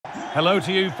Hello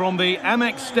to you from the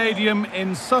Amex Stadium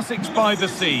in Sussex by the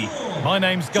Sea. My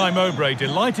name's Guy Mowbray,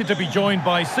 delighted to be joined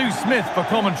by Sue Smith for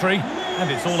commentary.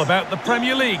 And it's all about the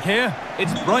Premier League here.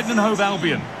 It's Brighton and Hove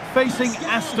Albion facing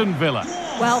Aston Villa.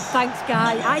 Well, thanks,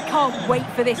 Guy. I can't wait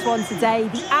for this one today.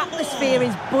 The atmosphere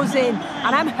is buzzing,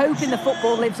 and I'm hoping the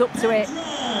football lives up to it.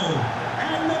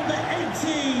 And number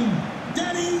 18,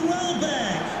 Leaue.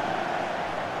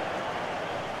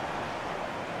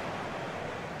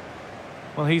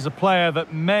 Well, he's a player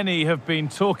that many have been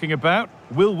talking about.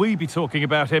 Will we be talking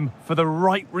about him for the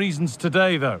right reasons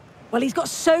today, though? Well, he's got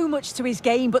so much to his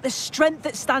game, but the strength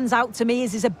that stands out to me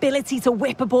is his ability to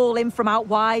whip a ball in from out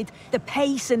wide, the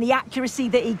pace and the accuracy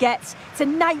that he gets. It's a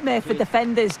nightmare for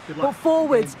defenders, but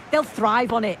forwards, they'll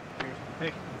thrive on it.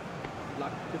 Hey, good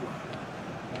luck. Good luck.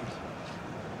 Thanks.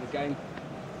 Good game.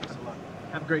 Best of luck.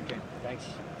 Have a great game. Thanks.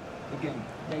 Good game.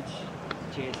 Thanks.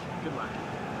 Cheers. Good luck.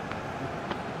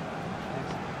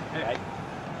 Thanks. Hey.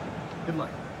 Good luck.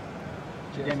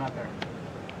 Cheers. Good game out there.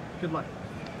 Good luck.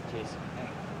 Cheers. Hey.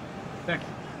 Thanks.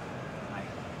 Hi.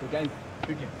 Good game.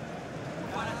 Good game.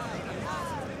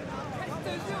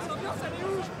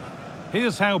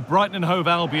 Here's how Brighton and Hove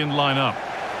Albion line up.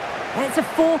 It's a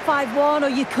 4-5-1, or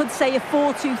you could say a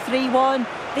 4-2-3-1.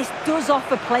 This does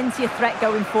offer plenty of threat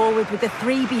going forward with the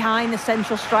three behind the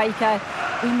central striker.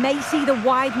 We may see the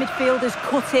wide midfielders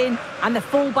cut in and the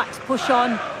fullbacks push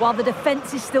on, while the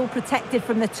defence is still protected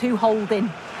from the two holding.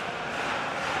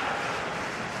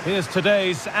 Here's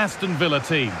today's Aston Villa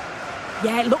team.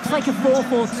 Yeah, it looks like a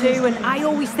 4-4-2, and I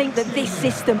always think that this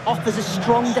system offers a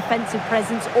strong defensive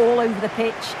presence all over the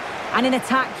pitch. And in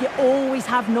attack, you always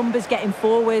have numbers getting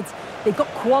forward. They've got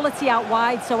quality out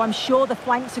wide, so I'm sure the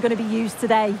flanks are going to be used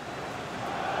today.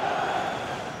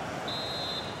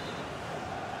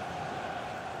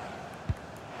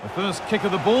 The first kick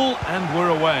of the ball, and we're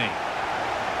away.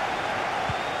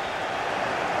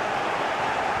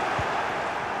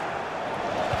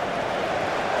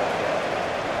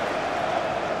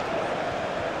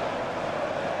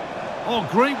 Oh,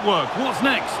 great work. What's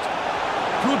next?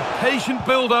 Good patient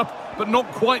build-up, but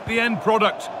not quite the end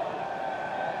product.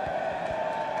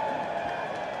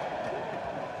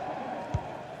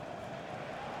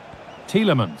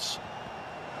 Tielemans.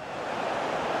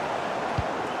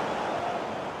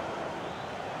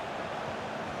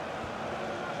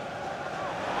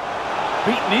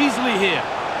 Beaten easily here.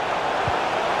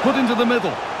 Put into the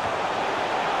middle.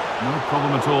 No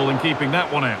problem at all in keeping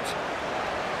that one out.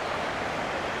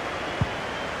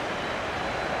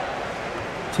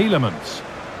 Tielemans.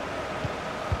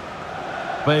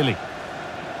 Bailey.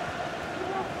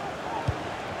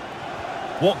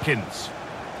 Watkins.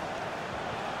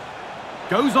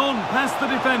 Goes on past the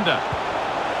defender.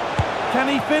 Can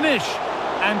he finish?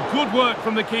 And good work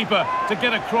from the keeper to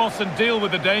get across and deal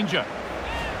with the danger.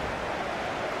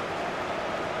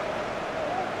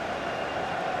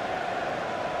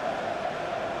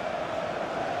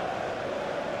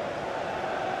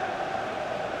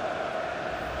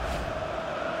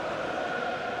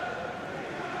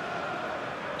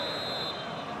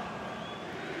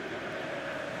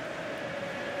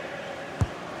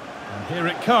 Here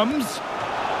it comes.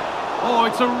 Oh,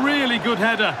 it's a really good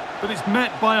header, but it's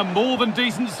met by a more than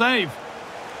decent save.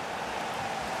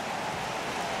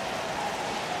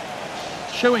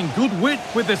 Showing good wit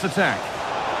with this attack.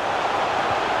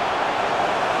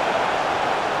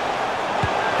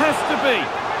 Has to be,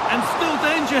 and still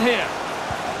danger here.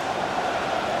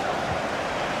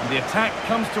 And the attack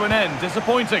comes to an end,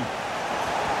 disappointing.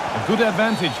 A good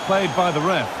advantage played by the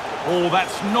ref. Oh,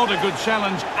 that's not a good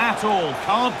challenge at all.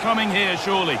 Card coming here,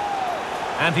 surely.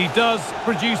 And he does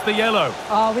produce the yellow.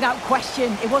 Oh, without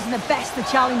question. It wasn't the best of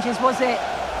challenges, was it?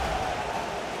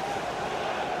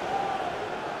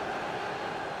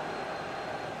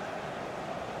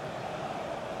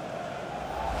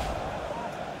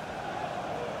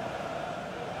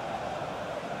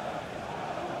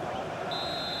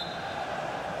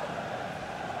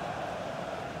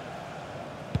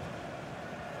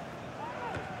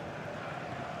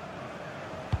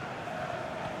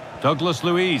 Douglas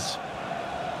Luiz.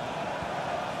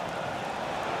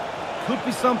 Could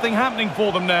be something happening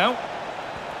for them now.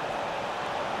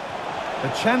 A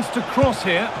chance to cross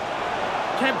here.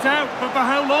 Kept out, but for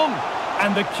how long?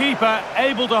 And the keeper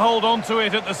able to hold on to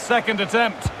it at the second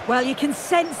attempt. Well, you can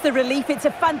sense the relief. It's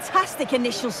a fantastic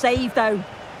initial save, though.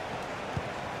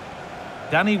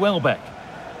 Danny Welbeck.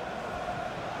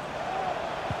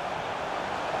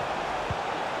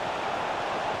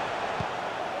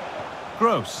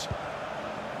 Gross.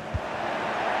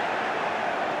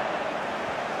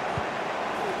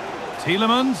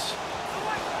 Tielemans.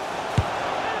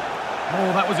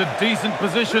 Oh, that was a decent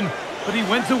position, but he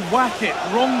went to whack it.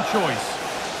 Wrong choice.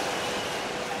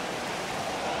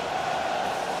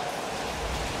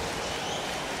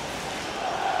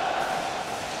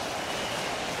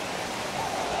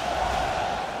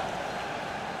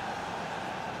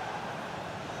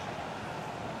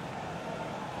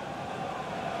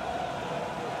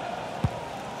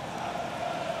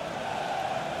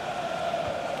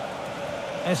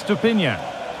 Estupinha.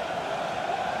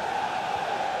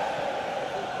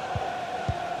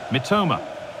 Mitoma.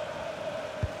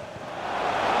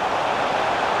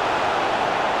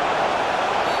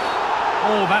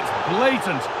 Oh, that's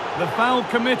blatant. The foul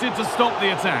committed to stop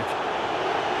the attack.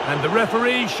 And the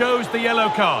referee shows the yellow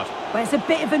card. Well, it's a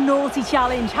bit of a naughty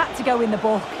challenge. Had to go in the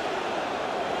book.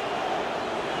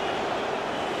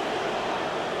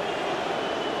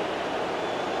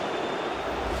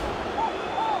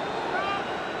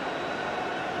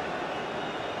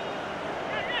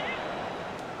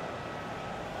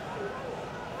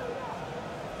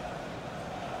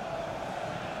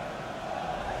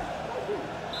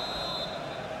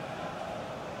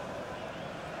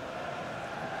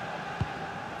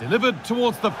 Delivered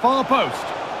towards the far post.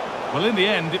 Well, in the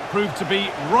end, it proved to be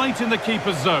right in the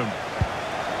keeper's zone.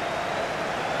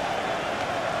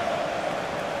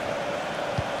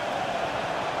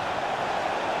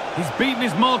 He's beaten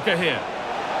his marker here.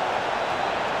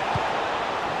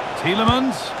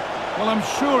 Tielemans. Well, I'm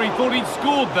sure he thought he'd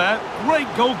scored there. Great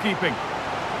goalkeeping.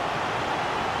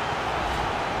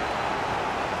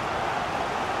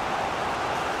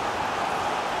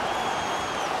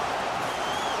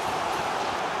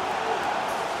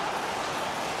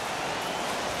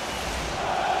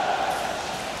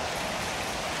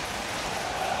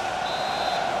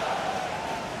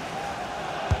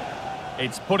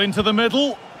 It's put into the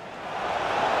middle.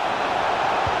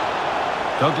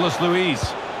 Douglas Luiz.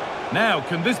 Now,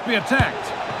 can this be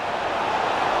attacked?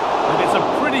 And it's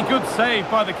a pretty good save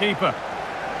by the keeper.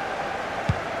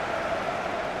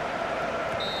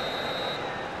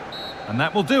 And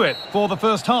that will do it for the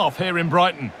first half here in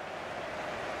Brighton.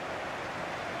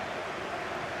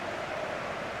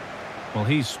 Well,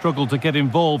 he's struggled to get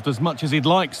involved as much as he'd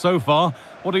like so far.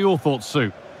 What are your thoughts,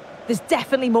 Sue? There's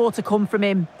definitely more to come from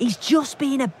him. He's just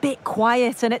been a bit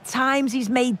quiet, and at times he's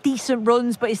made decent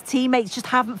runs, but his teammates just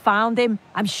haven't found him.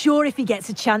 I'm sure if he gets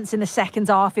a chance in the second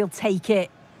half, he'll take it.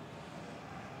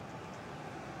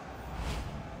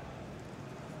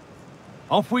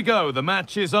 Off we go. The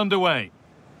match is underway.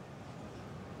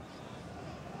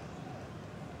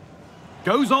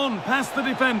 Goes on past the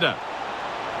defender.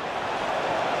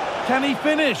 Can he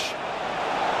finish?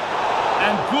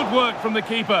 And good work from the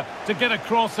keeper to get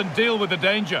across and deal with the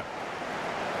danger.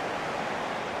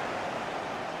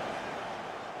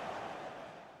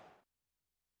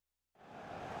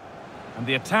 And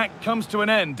the attack comes to an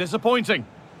end. Disappointing.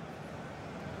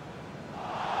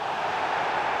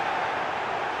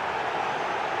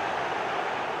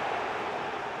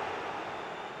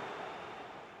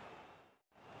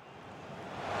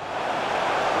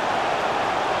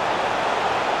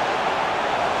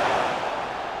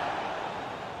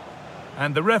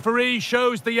 And the referee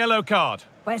shows the yellow card.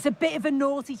 Well, it's a bit of a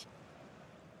naughty...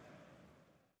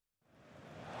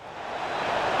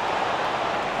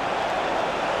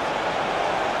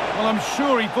 Well, I'm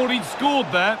sure he thought he'd scored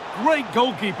there. Great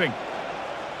goalkeeping.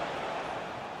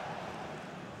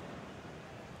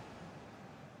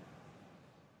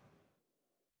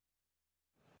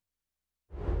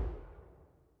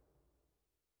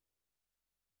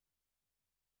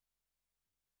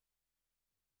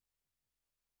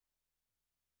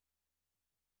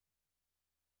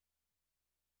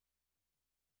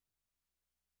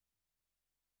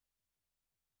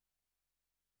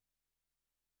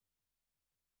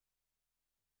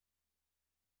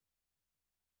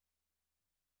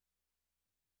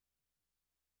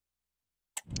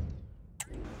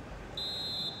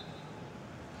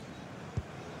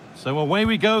 So away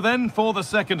we go then for the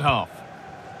second half.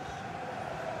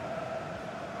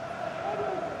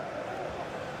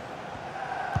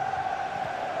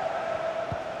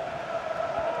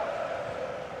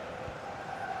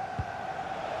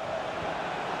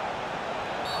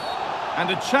 And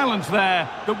a challenge there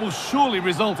that will surely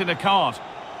result in a card.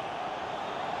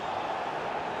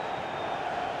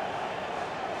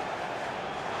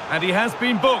 And he has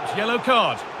been booked, yellow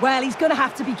card. Well, he's going to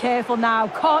have to be careful now.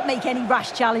 Can't make any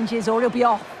rash challenges or he'll be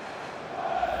off.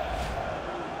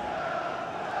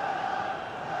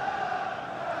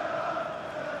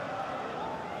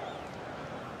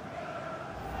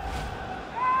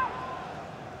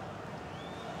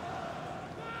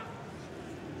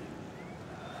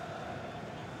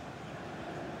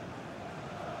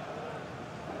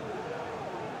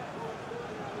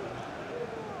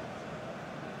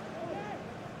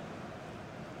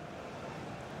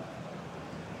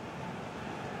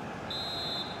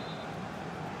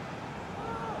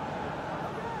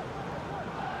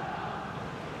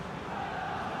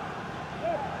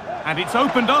 And it's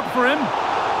opened up for him.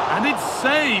 And it's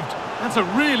saved. That's a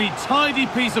really tidy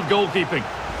piece of goalkeeping.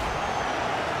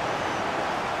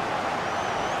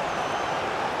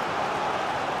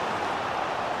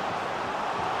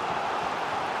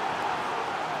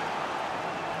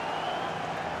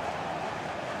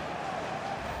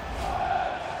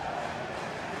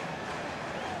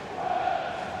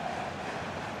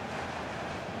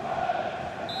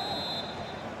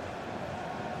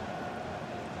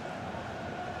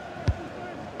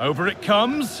 Over it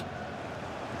comes.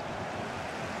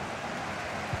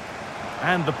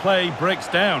 And the play breaks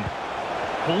down.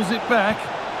 Pulls it back.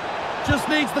 Just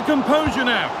needs the composure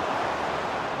now.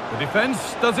 The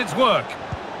defence does its work.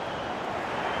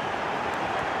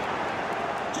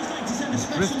 He's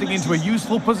drifting into a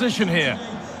useful position here.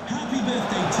 Happy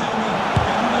birthday, Tony.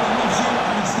 Everybody loves you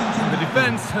and is thinking The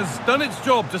defence has done its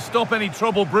job to stop any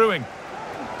trouble brewing.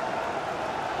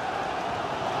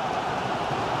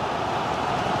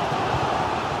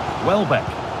 Welbeck.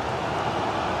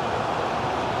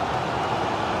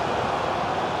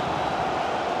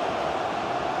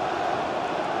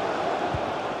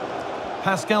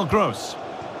 Pascal Gross.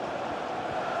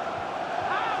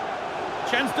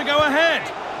 Chance to go ahead.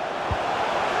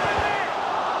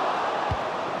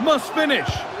 Must finish.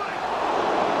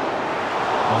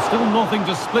 Well, still nothing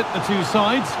to split the two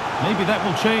sides. Maybe that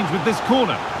will change with this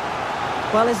corner.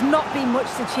 Well, there's not been much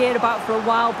to cheer about for a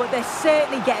while, but they're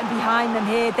certainly getting behind them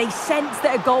here. They sense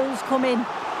that a goal's coming.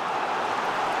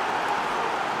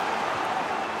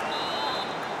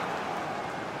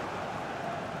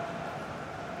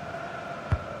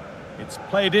 It's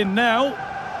played in now.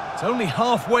 It's only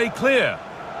halfway clear.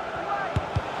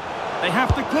 They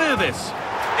have to clear this.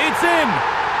 It's in!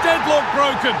 Deadlock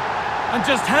broken. And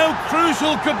just how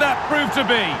crucial could that prove to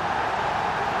be?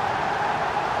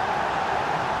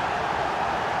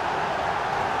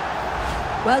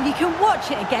 Well, you can watch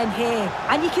it again here,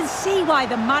 and you can see why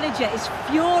the manager is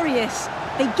furious.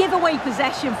 They give away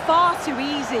possession far too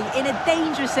easy in a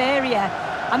dangerous area,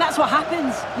 and that's what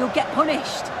happens. You'll get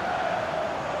punished.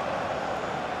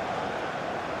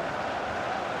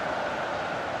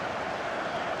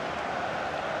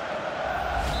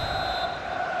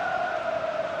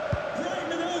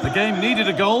 The game needed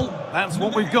a goal. That's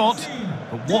what we've got.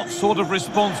 But what sort of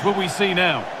response will we see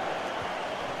now?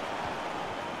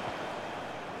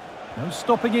 No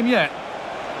stopping him yet.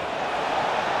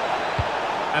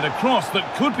 And a cross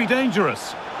that could be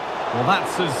dangerous. Well,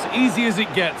 that's as easy as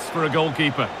it gets for a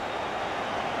goalkeeper.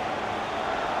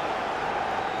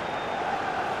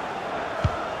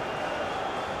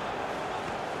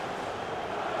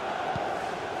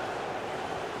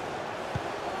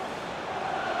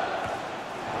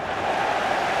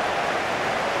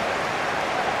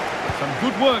 Some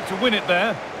good work to win it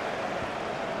there.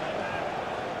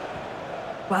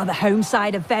 Well, the home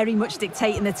side are very much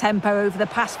dictating the tempo over the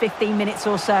past 15 minutes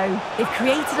or so. They've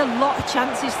created a lot of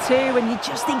chances too, and you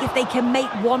just think if they can make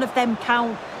one of them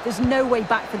count, there's no way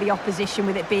back for the opposition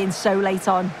with it being so late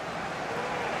on.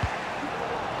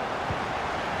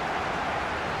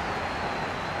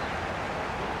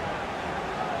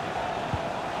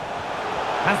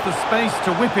 Has the space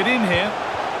to whip it in here.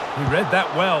 He read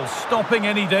that well, stopping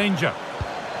any danger.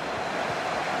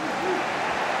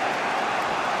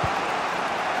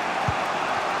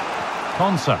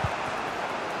 Konsa.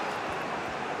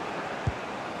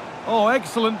 Oh,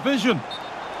 excellent vision.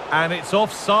 And it's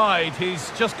offside.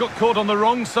 He's just got caught on the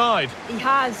wrong side. He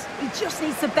has. He just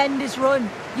needs to bend his run.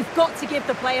 You've got to give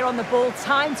the player on the ball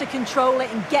time to control it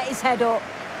and get his head up.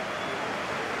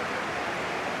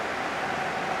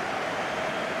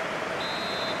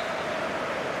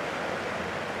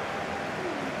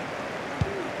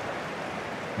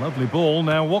 Lovely ball.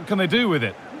 Now, what can they do with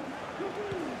it?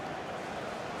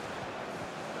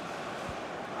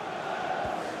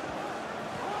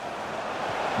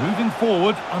 Moving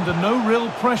forward under no real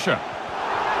pressure.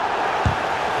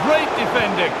 Great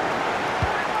defending.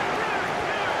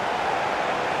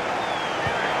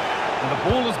 And the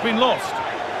ball has been lost.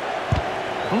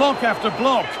 Block after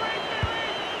block.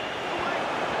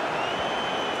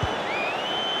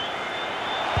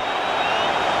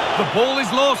 The ball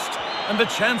is lost, and the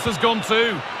chance has gone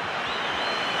too.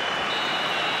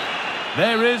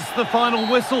 There is the final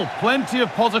whistle. Plenty of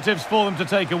positives for them to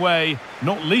take away,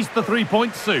 not least the 3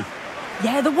 points, Sue.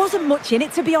 Yeah, there wasn't much in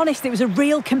it, to be honest. It was a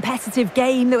real competitive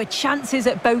game. There were chances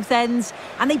at both ends,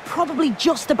 and they probably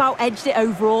just about edged it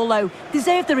overall, though.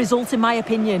 Deserved the result, in my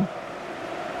opinion.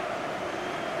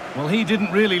 Well, he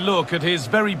didn't really look at his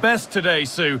very best today,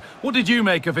 Sue. What did you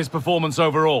make of his performance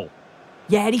overall?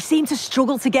 Yeah, and he seemed to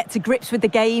struggle to get to grips with the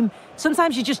game.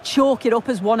 Sometimes you just chalk it up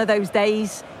as one of those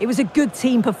days. It was a good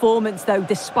team performance, though,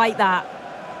 despite that.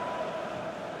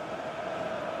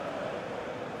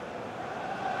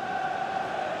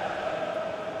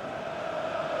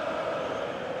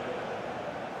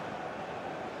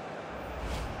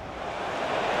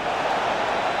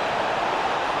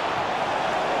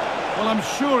 Well, I'm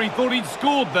sure he thought he'd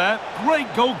scored there. Great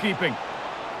goalkeeping.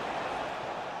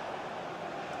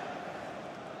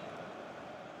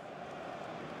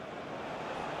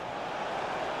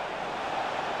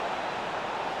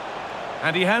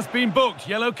 And he has been booked,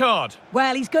 yellow card.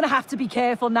 Well, he's going to have to be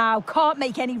careful now. Can't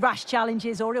make any rash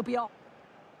challenges or he'll be off.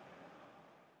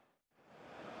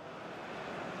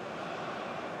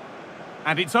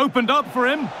 And it's opened up for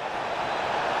him.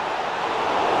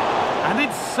 And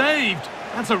it's saved.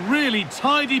 That's a really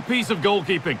tidy piece of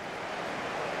goalkeeping.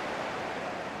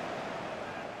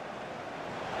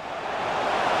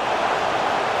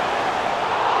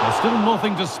 There's still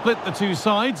nothing to split the two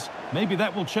sides. Maybe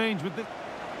that will change with this.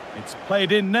 It's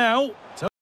played in now.